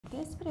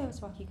this video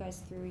is walk you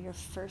guys through your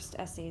first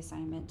essay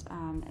assignment.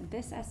 And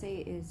this essay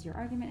is your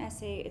argument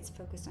essay. It's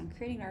focused on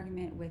creating an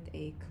argument with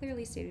a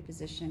clearly stated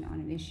position on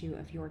an issue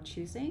of your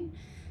choosing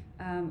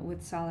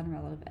with solid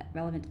and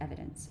relevant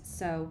evidence.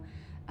 So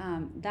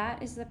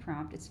that is the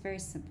prompt. It's very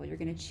simple. You're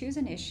going to choose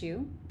an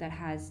issue that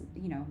has,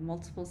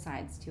 multiple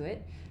sides to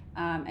it,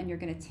 and you're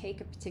going to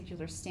take a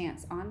particular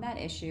stance on that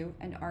issue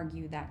and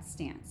argue that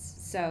stance.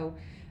 So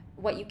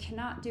what you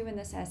cannot do in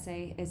this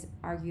essay is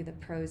argue the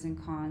pros and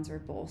cons or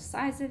both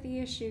sides of the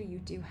issue. You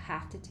do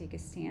have to take a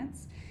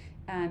stance.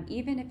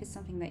 Even if it's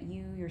something that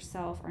you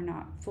yourself are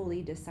not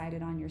fully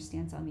decided on your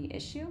stance on the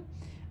issue,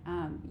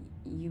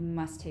 you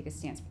must take a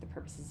stance for the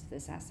purposes of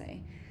this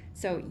essay.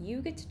 So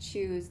you get to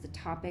choose the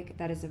topic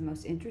that is of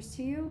most interest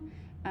to you,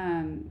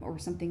 or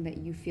something that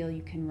you feel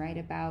you can write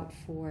about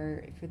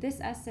for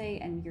this essay,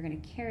 and you're going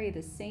to carry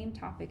the same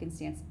topic and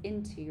stance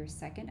into your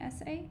second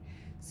essay.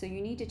 So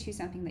you need to choose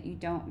something that you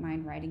don't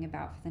mind writing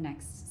about for the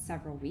next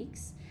several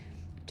weeks.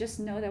 Just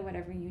know that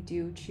whatever you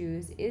do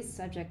choose is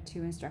subject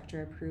to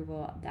instructor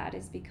approval. That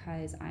is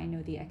because I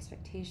know the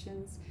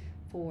expectations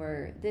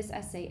for this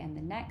essay and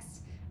the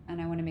next, and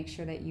I want to make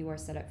sure that you are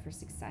set up for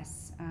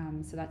success.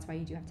 So that's why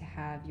you do have to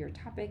have your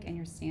topic and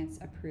your stance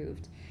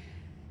approved.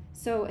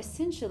 So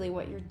essentially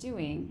what you're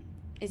doing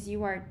is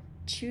you are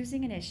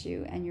choosing an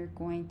issue and you're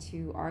going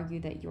to argue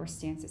that your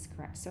stance is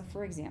correct. So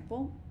for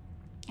example,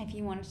 if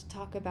you wanted to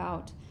talk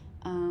about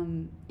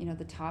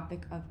the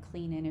topic of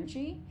clean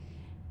energy,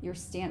 your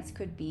stance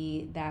could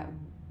be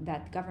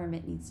that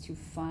government needs to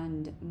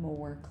fund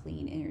more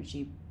clean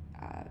energy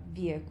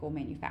vehicle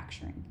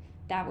manufacturing.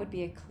 That would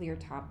be a clear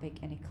topic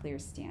and a clear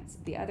stance.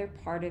 The other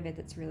part of it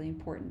that's really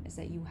important is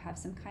that you have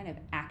some kind of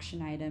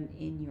action item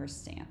in your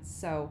stance.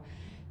 So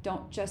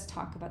don't just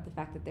talk about the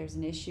fact that there's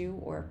an issue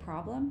or a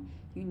problem.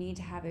 You need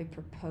to have a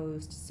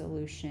proposed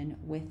solution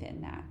within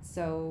that.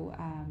 So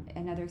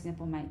another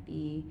example might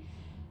be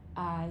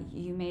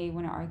you may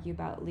want to argue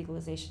about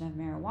legalization of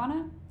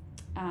marijuana.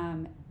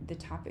 The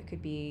topic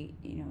could be,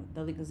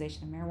 the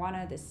legalization of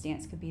marijuana. The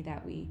stance could be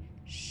that we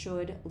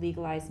should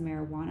legalize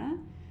marijuana,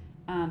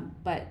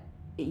 but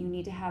you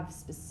need to have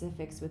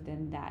specifics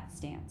within that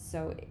stance.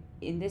 So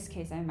in this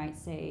case, I might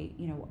say,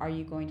 are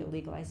you going to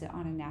legalize it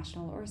on a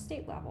national or a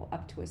state level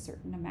up to a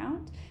certain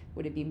amount?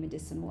 Would it be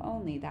medicinal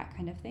only? That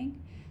kind of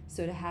thing.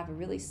 So to have a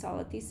really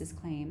solid thesis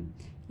claim,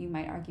 you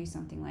might argue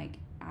something like,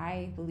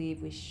 I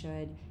believe we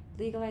should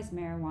legalize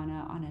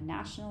marijuana on a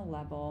national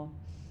level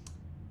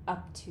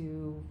up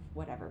to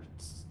whatever,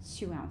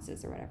 2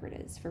 ounces or whatever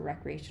it is for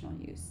recreational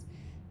use.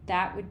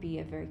 That would be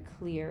a very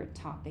clear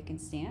topic and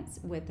stance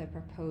with a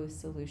proposed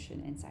solution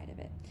inside of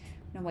it.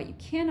 Now, what you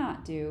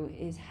cannot do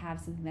is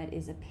have something that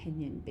is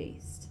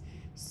opinion-based.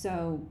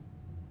 So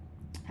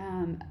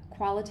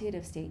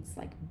qualitative states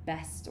like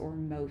best or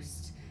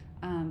most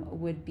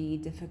would be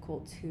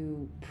difficult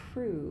to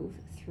prove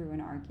through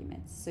an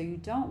argument. So you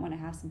don't want to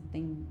have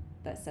something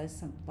that says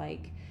something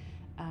like,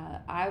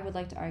 I would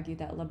like to argue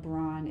that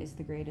LeBron is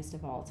the greatest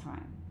of all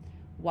time.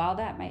 While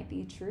that might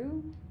be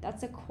true,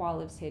 that's a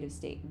qualitative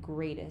state.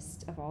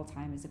 Greatest of all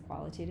time is a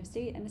qualitative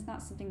state, and it's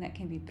not something that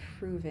can be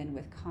proven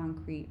with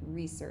concrete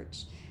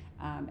research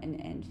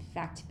and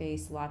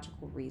fact-based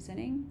logical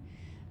reasoning.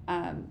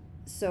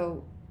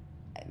 So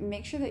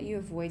make sure that you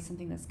avoid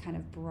something that's kind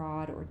of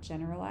broad or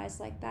generalized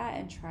like that,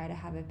 and try to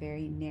have a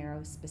very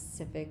narrow,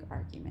 specific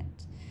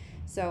argument.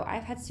 So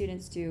I've had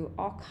students do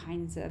all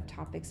kinds of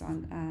topics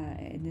on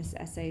in this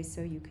essay.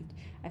 So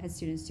I've had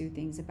students do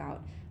things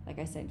about, like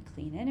I said,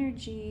 clean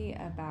energy,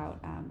 about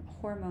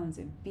hormones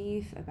in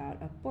beef, about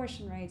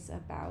abortion rights,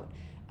 about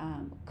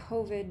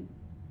COVID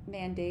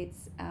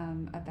mandates,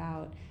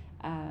 about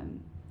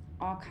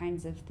all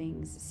kinds of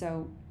things.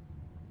 So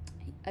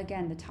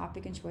again, the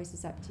topic and choice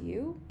is up to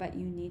you, but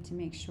you need to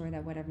make sure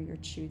that whatever you're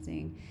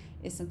choosing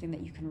is something that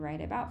you can write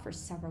about for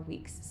several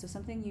weeks. So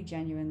something you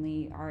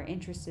genuinely are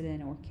interested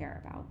in or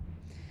care about.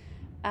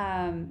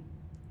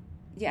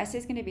 The essay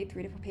is going to be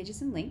 3 to 4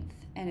 pages in length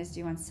and is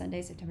due on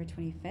Sunday, September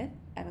 25th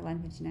at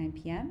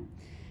 11:59 p.m.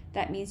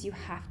 That means you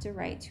have to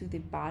write to the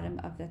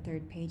bottom of the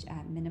 3rd page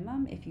at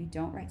minimum. If you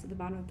don't write to the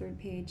bottom of the 3rd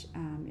page,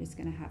 it's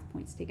going to have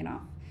points taken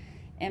off.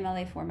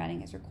 MLA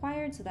formatting is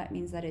required, so that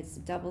means that it's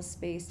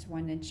double-spaced,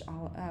 1-inch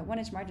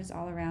margins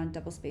all around,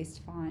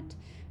 double-spaced font,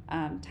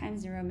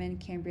 Times New Roman,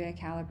 Cambria,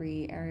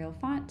 Calibri, Arial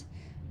font,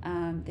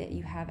 that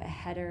you have a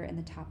header in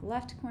the top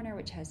left corner,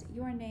 which has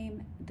your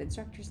name, the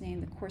instructor's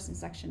name, the course and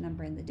section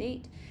number, and the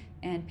date,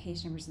 and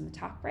page numbers in the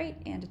top right,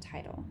 and a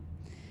title.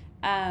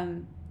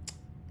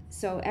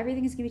 So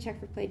everything is going to be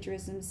checked for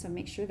plagiarism, so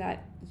make sure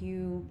that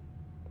you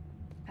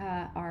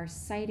are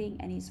citing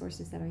any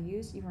sources that are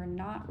used. You are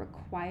not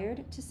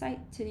required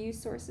to use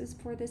sources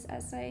for this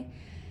essay,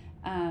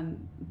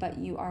 but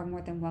you are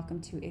more than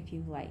welcome to if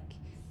you like.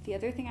 The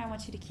other thing I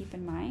want you to keep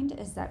in mind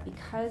is that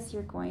because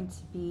you're going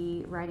to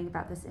be writing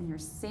about this in your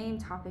same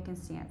topic and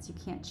stance, you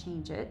can't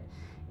change it.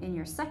 In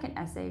your second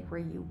essay,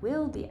 where you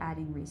will be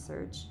adding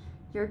research,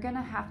 you're going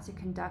to have to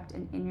conduct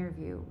an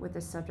interview with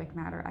a subject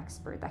matter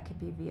expert. That could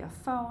be via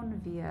phone,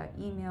 via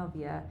email,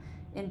 via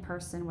in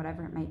person,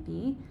 whatever it might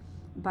be.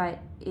 But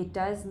it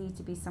does need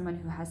to be someone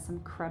who has some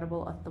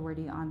credible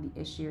authority on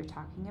the issue you're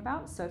talking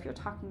about. So if you're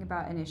talking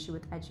about an issue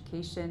with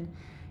education,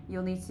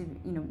 you'll need to,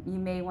 you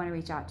may want to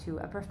reach out to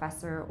a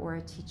professor or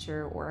a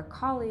teacher or a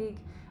colleague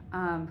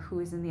who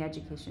is in the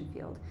education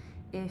field.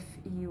 If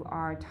you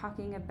are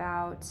talking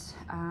about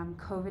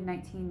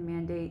COVID-19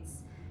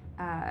 mandates,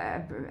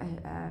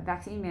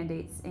 vaccine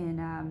mandates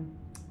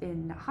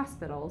in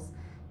hospitals,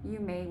 you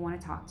may want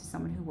to talk to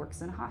someone who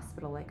works in a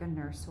hospital, like a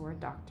nurse or a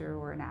doctor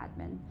or an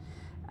admin.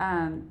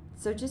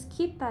 So just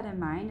keep that in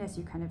mind as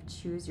you kind of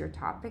choose your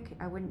topic.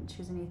 I wouldn't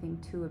choose anything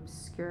too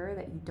obscure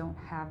that you don't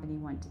have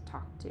anyone to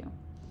talk to.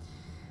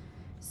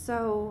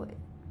 So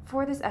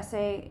for this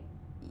essay,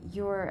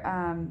 your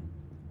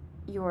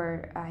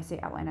I say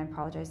outline, I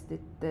apologize,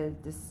 the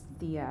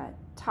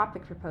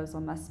topic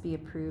proposal must be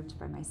approved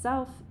by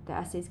myself. The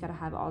essay's got to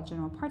have all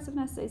general parts of an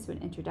essay, so an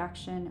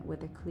introduction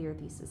with a clear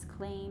thesis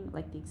claim,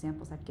 like the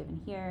examples I've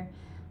given here,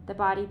 the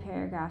body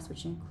paragraphs,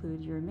 which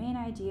include your main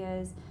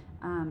ideas,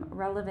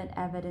 relevant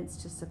evidence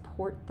to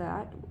support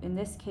that. In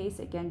this case,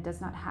 again,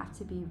 does not have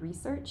to be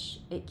research.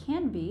 It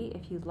can be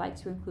if you'd like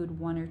to include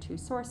one or two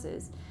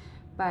sources,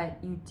 but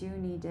you do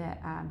need to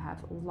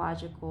have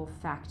logical,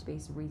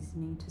 fact-based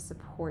reasoning to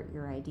support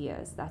your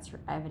ideas. That's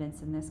your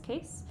evidence in this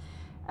case.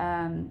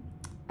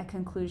 A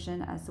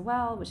conclusion as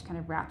well, which kind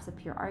of wraps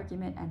up your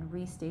argument and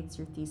restates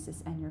your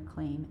thesis and your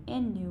claim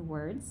in new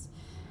words.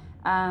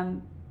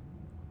 And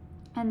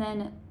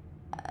then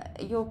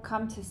you'll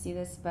come to see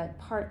this, but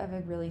part of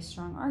a really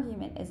strong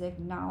argument is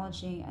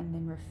acknowledging and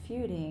then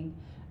refuting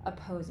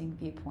opposing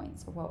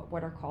viewpoints,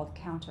 what are called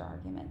counter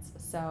arguments.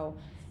 So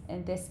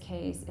in this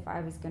case, if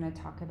I was going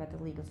to talk about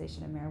the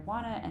legalization of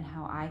marijuana and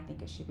how I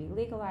think it should be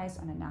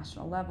legalized on a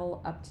national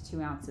level up to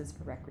 2 ounces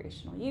for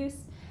recreational use,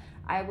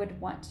 I would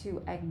want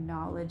to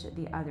acknowledge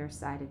the other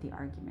side of the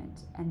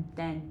argument and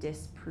then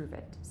disprove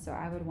it. So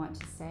I would want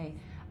to say,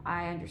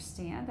 I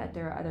understand that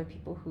there are other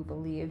people who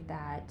believe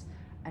that,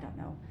 I don't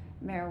know,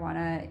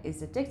 marijuana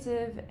is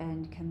addictive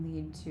and can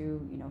lead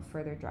to,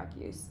 further drug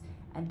use.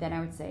 And then I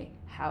would say,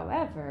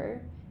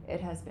 however,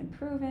 it has been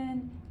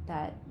proven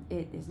that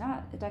it is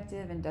not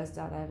addictive and does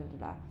da da da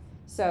da da.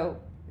 So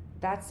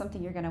that's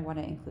something you're going to want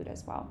to include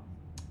as well.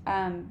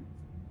 And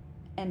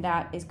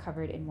that is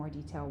covered in more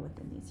detail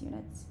within these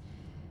units.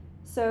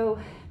 So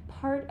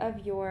part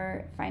of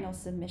your final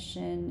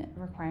submission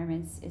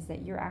requirements is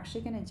that you're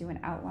actually going to do an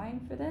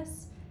outline for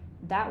this.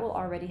 That will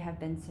already have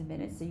been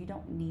submitted, so you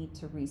don't need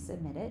to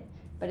resubmit it,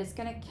 but it's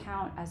going to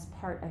count as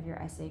part of your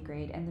essay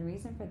grade. And the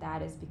reason for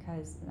that is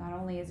because not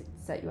only does it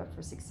set you up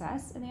for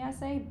success in the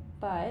essay,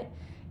 but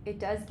it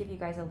does give you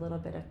guys a little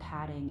bit of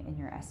padding in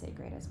your essay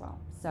grade as well.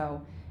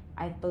 So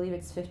I believe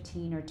it's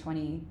 15 or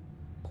 20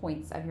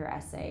 points of your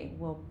essay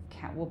will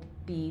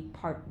be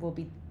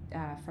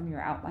from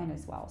your outline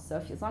as well.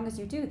 So as long as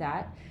you do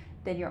that,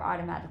 then you're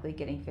automatically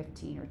getting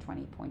 15 or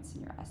 20 points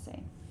in your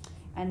essay.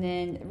 And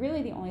then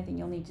really the only thing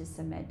you'll need to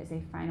submit is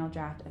a final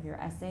draft of your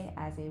essay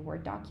as a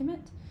Word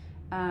document.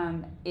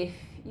 If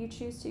you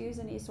choose to use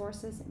any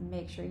sources,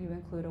 make sure you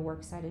include a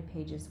works cited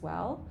page as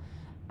well.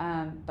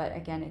 But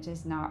again, it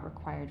is not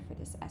required for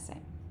this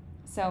essay.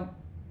 So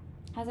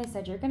as I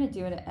said, you're going to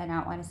do an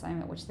outline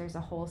assignment, which there's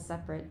a whole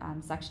separate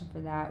section for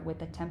that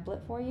with a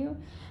template for you.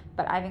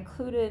 But I've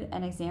included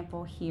an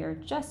example here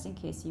just in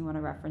case you want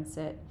to reference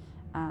it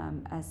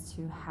as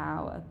to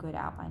how a good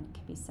outline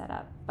can be set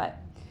up. But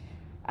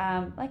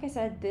like I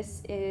said,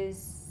 this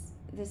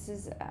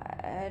is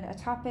a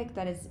topic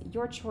that is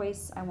your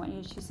choice. I want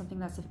you to choose something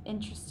that's of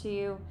interest to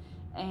you,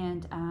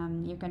 and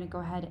you're going to go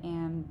ahead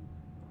and,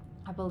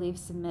 I believe,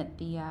 submit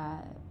the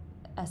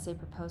essay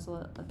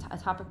proposal, a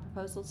topic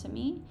proposal to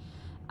me.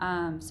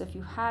 So if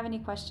you have any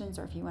questions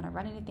or if you want to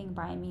run anything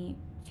by me,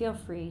 feel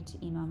free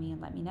to email me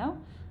and let me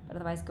know. But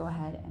otherwise, go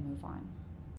ahead and move on.